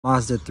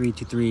Mazda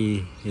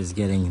 323 is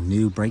getting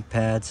new brake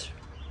pads,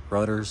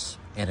 rotors,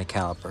 and a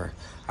caliper.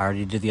 I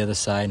already did the other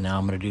side, now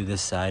I'm going to do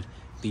this side.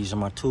 These are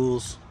my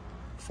tools,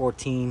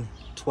 14,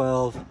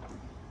 12,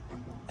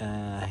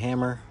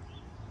 hammer,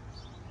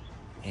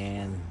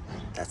 and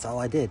that's all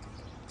I did.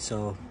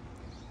 So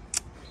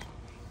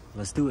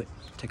let's do it.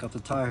 Take off the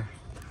tire.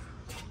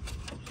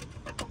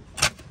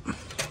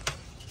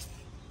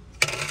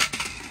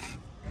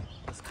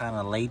 It's kind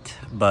of late,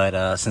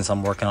 but since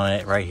I'm working on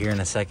it right here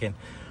in a second,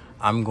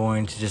 I'm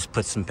going to just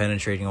put some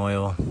penetrating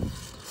oil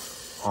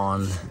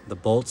on the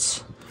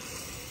bolts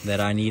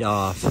that I need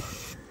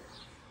off.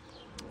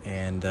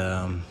 And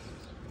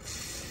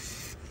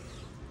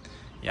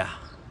yeah.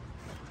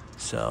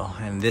 So,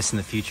 and this in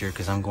the future,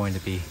 because I'm going to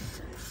be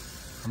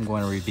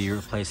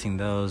replacing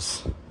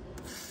those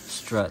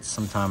struts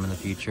sometime in the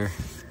future.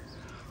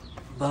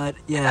 But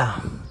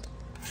yeah,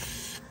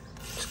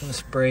 just gonna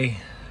spray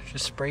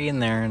in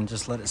there and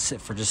just let it sit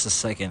for just a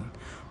second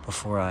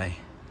before I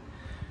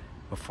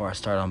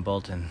start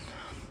unbolting.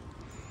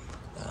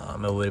 It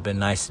would have been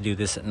nice to do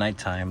this at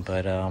nighttime,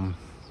 but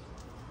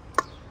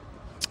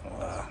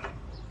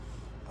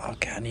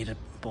okay, I need to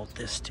bolt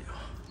this too,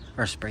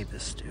 or spray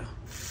this too.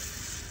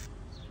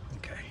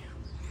 Okay.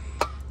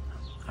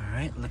 All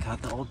right, look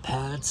at the old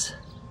pads.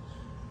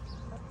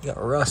 You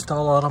got rust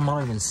all on them. I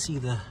don't even see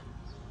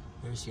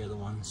there's the other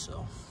one.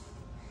 So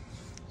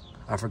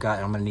I forgot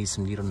I'm gonna need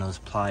some needle nose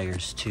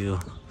pliers too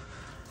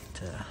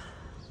to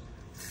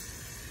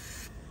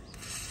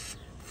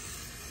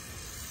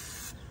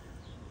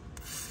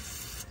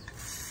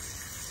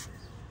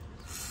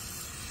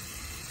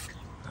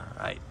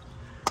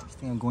First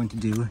thing I'm going to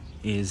do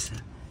is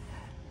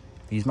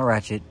use my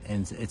ratchet,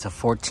 and it's a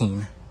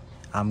 14.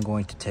 I'm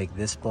going to take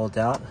this bolt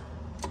out,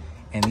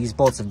 and these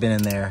bolts have been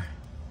in there.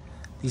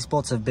 These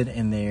bolts have been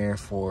in there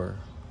for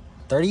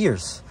 30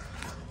 years.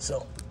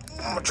 So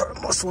I'm gonna try to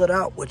muscle it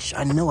out, which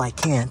I know I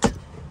can't.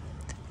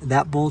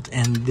 That bolt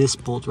and this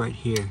bolt right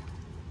here,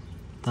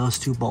 those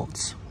two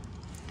bolts.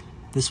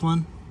 This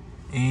one,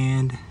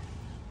 and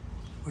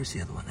where's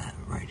the other one at?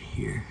 Right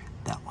here,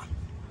 that one.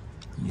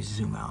 Let me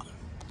zoom out.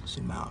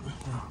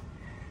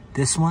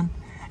 This one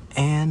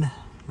and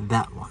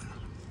that one,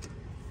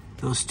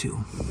 those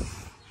two.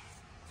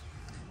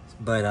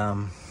 But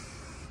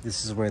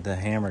this is where the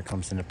hammer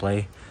comes into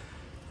play.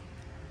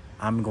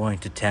 I'm going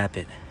to tap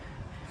it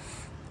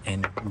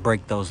and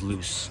break those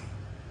loose.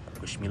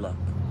 Wish me luck.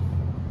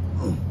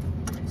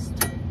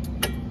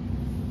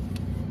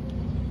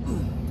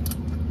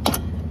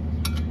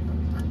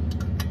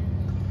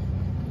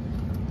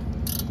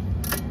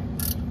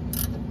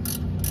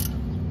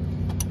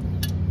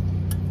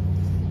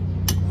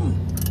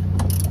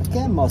 I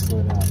can muscle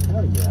it out.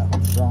 Hell yeah,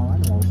 I'm strong. I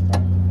know I'm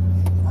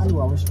strong. I knew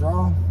I was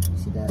strong.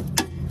 See that?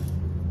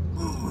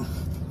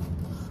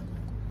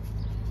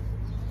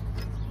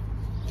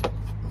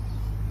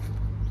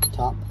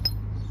 Top,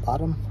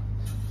 bottom.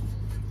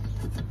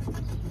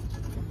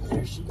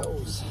 There she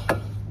goes.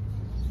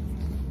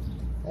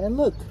 And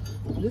look,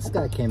 this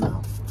guy came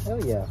out.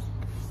 Hell yeah.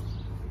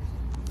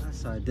 That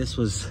side, this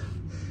was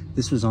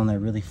on there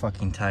really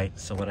fucking tight.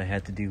 So what I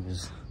had to do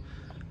was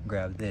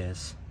grab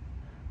this,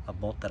 a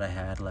bolt that I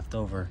had left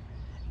over,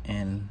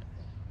 and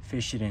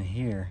fish it in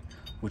here,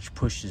 which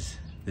pushes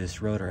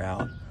this rotor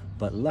out.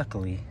 But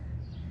luckily,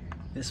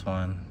 this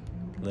one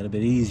a little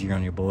bit easier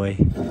on your boy,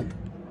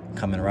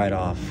 coming right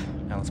off.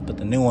 Now let's put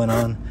the new one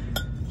on.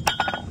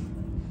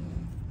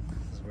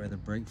 This is where the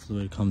brake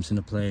fluid comes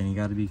into play, and you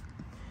gotta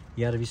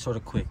be sort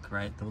of quick,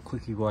 right? The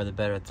quicker you are, the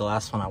better. The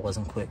last one I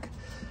wasn't quick,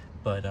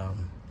 but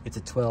it's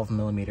a 12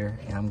 millimeter,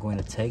 and I'm going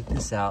to take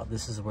this out.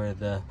 This is where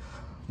the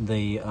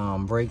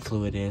brake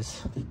fluid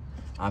is.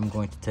 I'm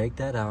going to take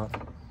that out,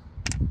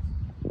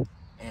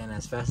 and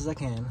as fast as I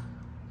can,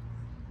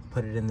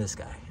 put it in this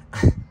guy.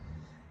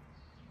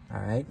 All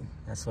right,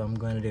 that's what I'm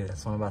going to do.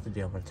 That's what I'm about to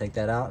do. I'm going to take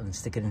that out and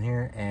stick it in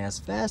here as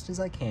fast as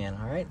I can.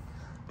 All right,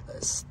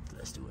 let's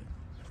do it.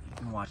 You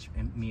can watch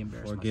me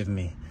embarrass myself. Forgive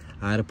me.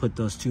 I had to put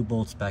those two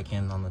bolts back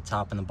in on the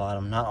top and the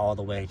bottom, not all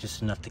the way,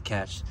 just enough to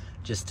catch,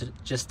 just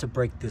to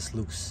break this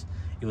loose.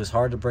 It was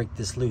hard to break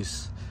this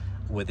loose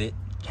with it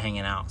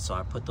hanging out, so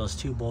I put those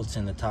two bolts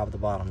in the top of the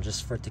bottom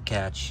just for it to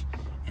catch,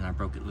 and I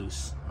broke it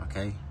loose.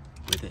 Okay,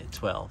 with it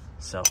 12.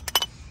 So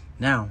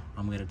now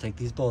I'm going to take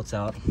these bolts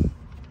out.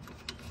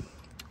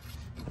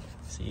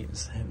 See, it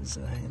was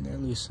in there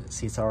loose.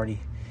 See, it's already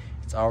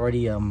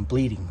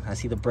bleeding. I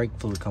see the brake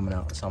fluid coming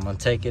out, so I'm gonna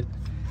take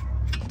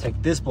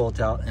this bolt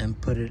out and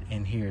put it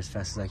in here as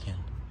fast as I can.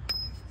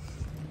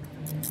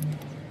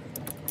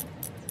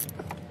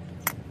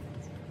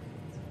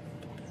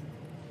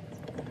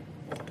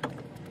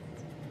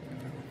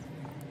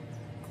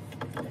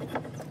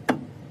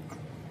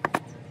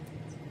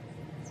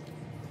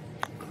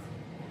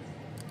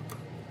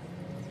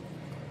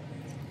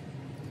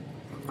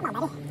 Come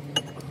on, buddy.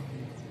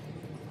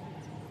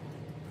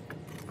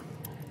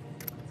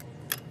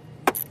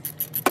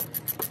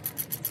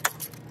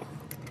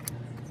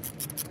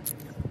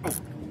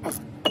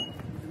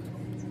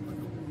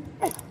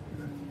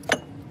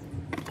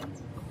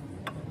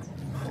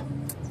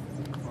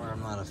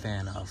 a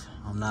fan of.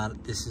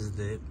 This is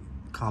the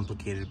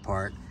complicated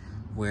part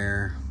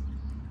where,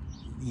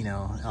 you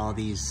know, all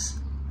these,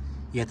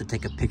 you have to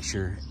take a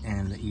picture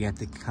and you have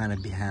to kind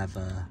of have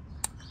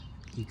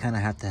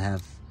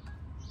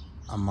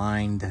a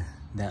mind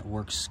that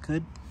works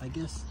good, I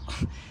guess.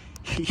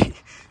 You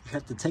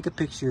have to take a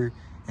picture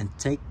and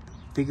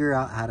figure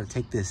out how to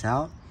take this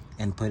out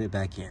and put it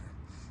back in.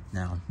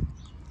 Now,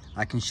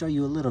 I can show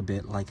you a little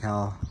bit like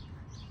how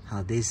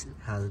this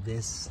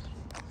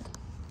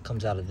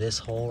comes out of this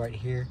hole right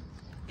here.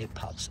 It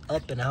pops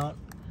up and out.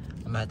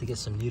 I'm gonna have to get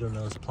some needle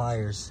nose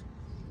pliers,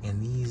 and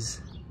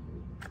these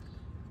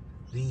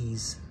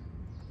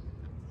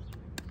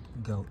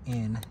go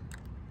in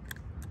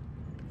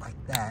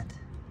like that.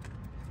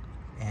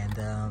 And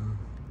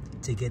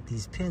to get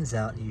these pins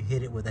out, you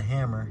hit it with a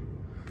hammer.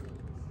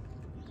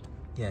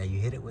 Yeah, you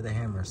hit it with a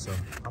hammer. So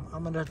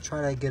I'm gonna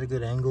try to get a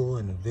good angle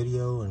and a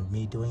video and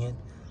me doing it,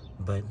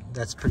 but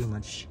that's pretty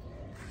much,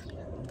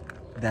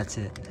 that's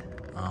it.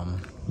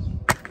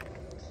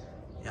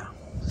 Yeah,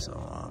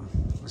 so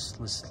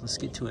let's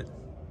get to it.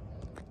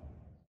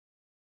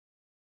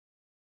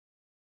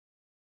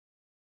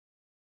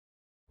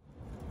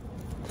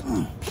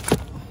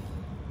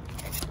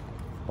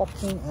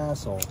 Fucking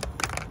asshole.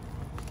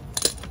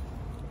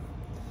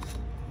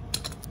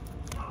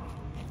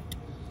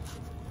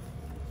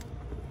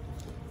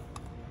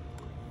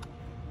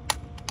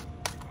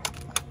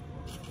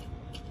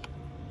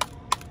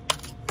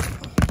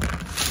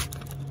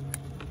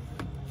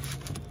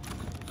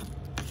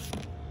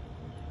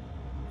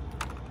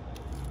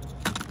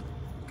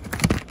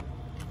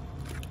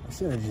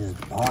 I should have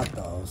just bought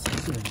those. I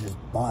should have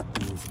just bought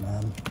these,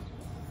 man.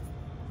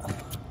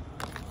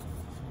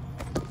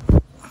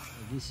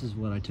 This is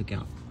what I took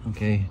out.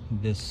 Okay,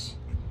 this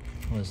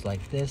was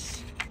like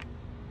this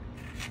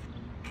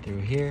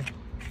through here,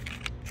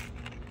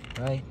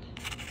 right,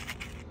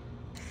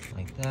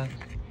 like that,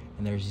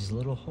 and there's these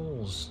little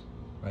holes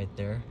right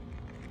there.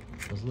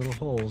 Those little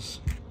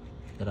holes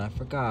that I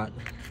forgot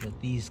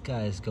that these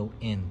guys go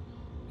in.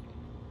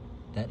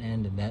 That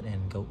end and that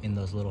end go in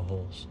those little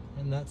holes,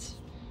 and that's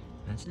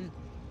it.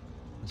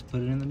 Let's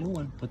put it in the new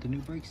one. Put the new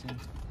brakes in.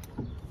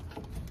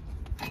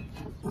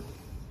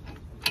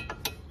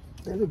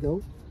 There we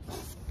go.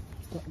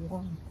 Got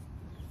one.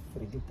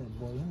 Gotta get that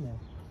boy in there.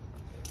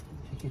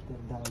 Get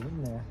that dog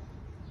in there.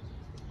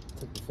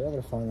 Took me forever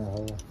to find that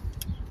hole.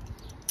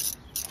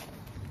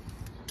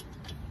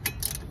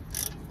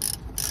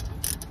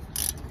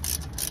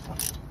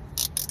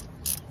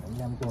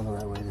 Maybe I'm going the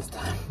right way this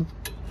time.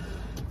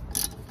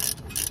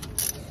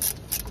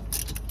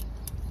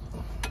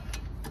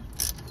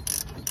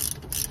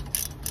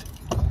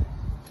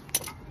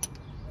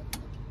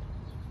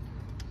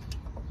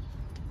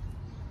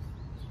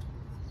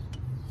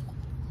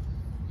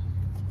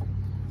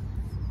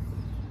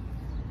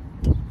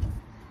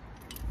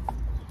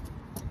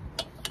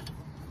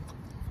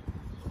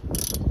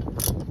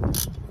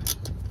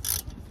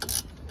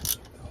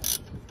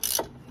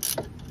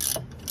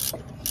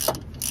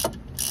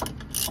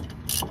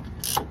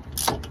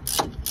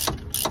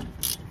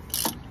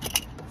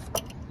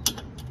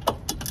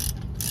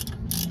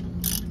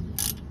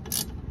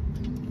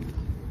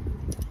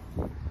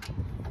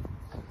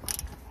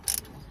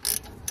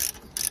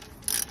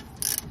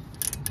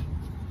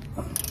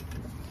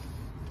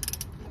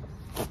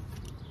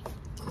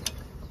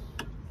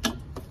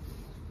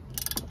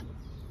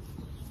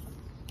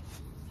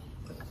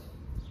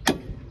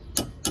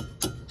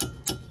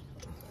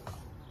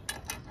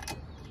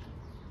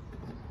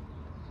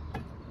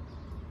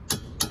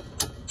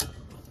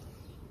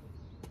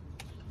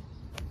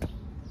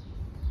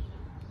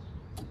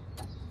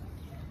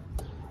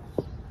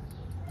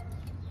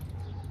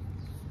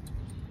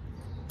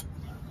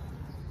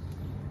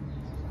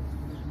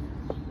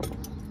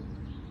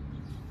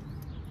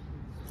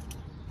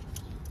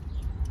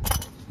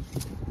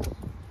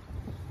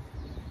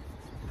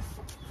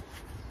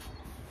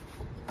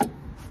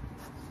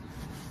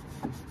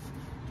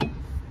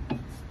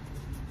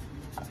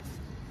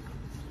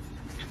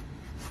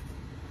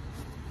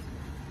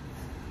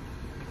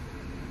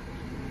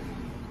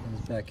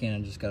 Back in,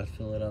 I just gotta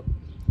fill it up.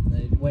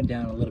 It went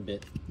down a little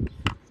bit.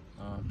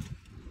 I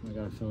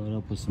gotta fill it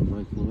up with some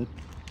brake fluid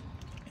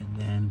and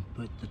then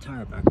put the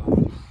tire back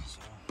on. So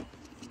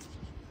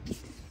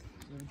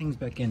everything's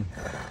back in.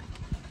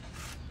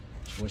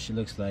 So what she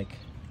looks like.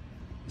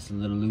 It's a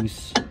little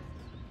loose.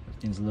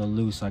 Everything's a little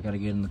loose. I gotta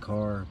get in the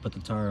car, put the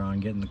tire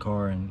on, get in the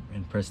car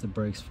and press the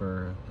brakes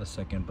for a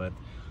second, but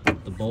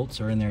the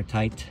bolts are in there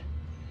tight.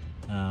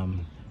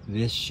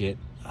 This shit,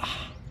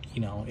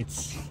 you know,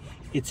 it's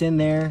in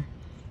there.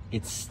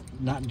 It's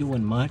not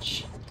doing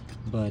much,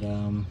 but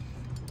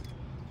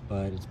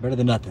it's better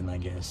than nothing, I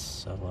guess.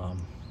 So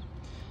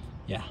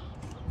yeah,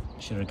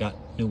 should have got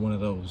new one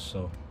of those.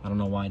 So I don't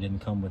know why it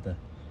didn't come with the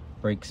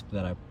brakes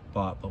that I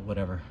bought, but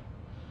whatever.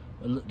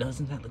 But look,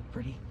 doesn't that look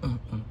pretty?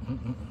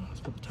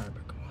 Let's put the tire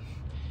back on.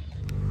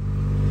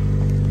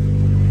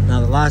 Now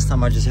the last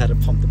time I just had to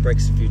pump the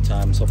brakes a few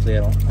times. Hopefully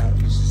I don't.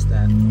 It's just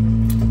that.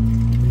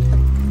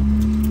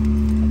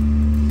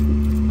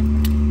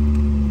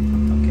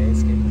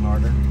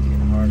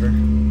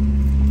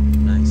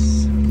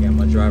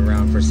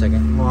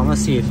 second. Well, I'm gonna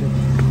see if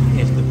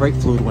the brake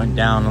fluid went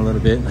down a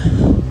little bit.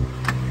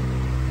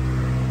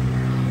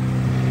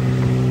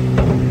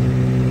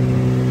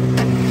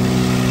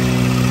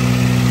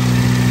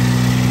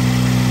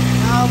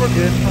 We're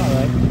good. All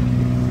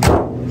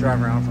right.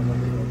 Drive around for a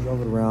little bit. I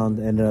drove it around.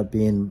 Ended up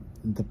being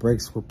the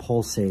brakes were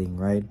pulsating.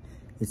 Right.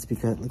 It's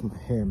because look at my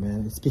hair,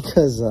 man. It's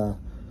because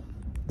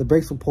the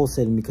brakes were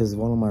pulsating because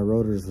one of my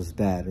rotors was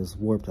bad. It was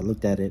warped. I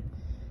looked at it,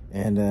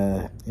 and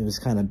it was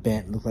kind of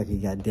bent. It looked like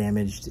it got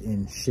damaged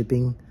in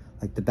shipping,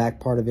 like the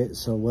back part of it.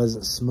 So it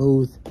wasn't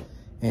smooth,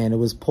 and it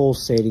was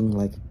pulsating,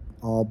 like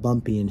all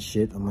bumpy and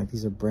shit. I'm like,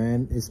 these are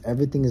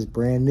everything is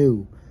brand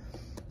new.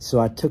 So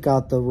I took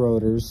out the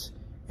rotors.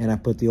 And I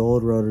put the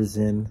old rotors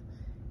in,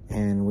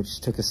 and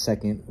which took a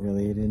second,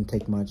 really. It didn't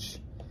take much.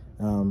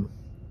 And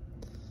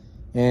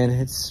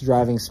it's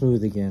driving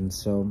smooth again.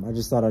 So I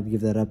just thought I'd give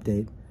that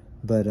update.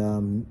 But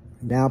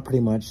now pretty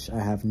much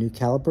I have new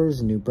calipers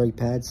and new brake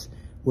pads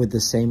with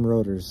the same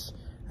rotors.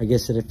 I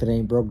guess that if it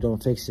ain't broke,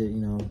 don't fix it,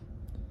 you know.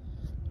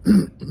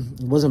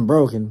 It wasn't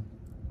broken.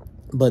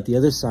 But the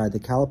other side,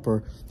 the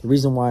caliper, the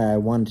reason why I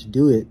wanted to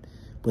do it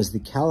was the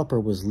caliper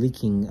was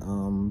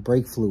leaking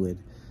brake fluid.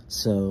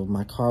 So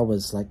my car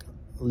was like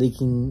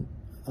leaking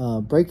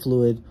brake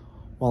fluid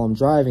while I'm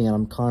driving, and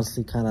I'm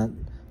constantly kind of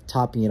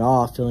topping it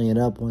off, filling it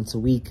up once a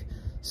week.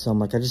 So I'm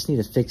like, I just need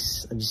to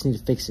fix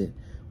it,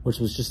 which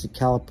was just a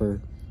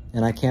caliper,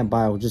 and I can't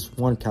buy just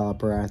one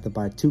caliper. I have to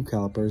buy 2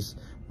 calipers.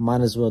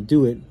 Might as well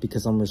do it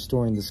because I'm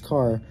restoring this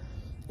car.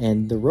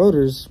 And the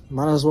rotors,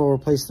 might as well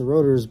replace the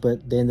rotors,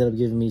 but they ended up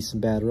giving me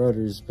some bad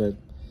rotors. But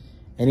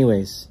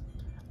anyways,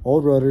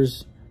 old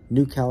rotors,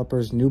 new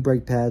calipers, new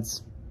brake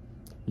pads.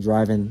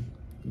 Driving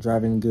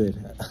good.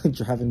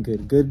 Driving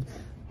good. Good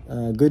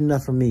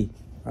enough for me.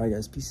 All right,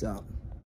 guys, peace out.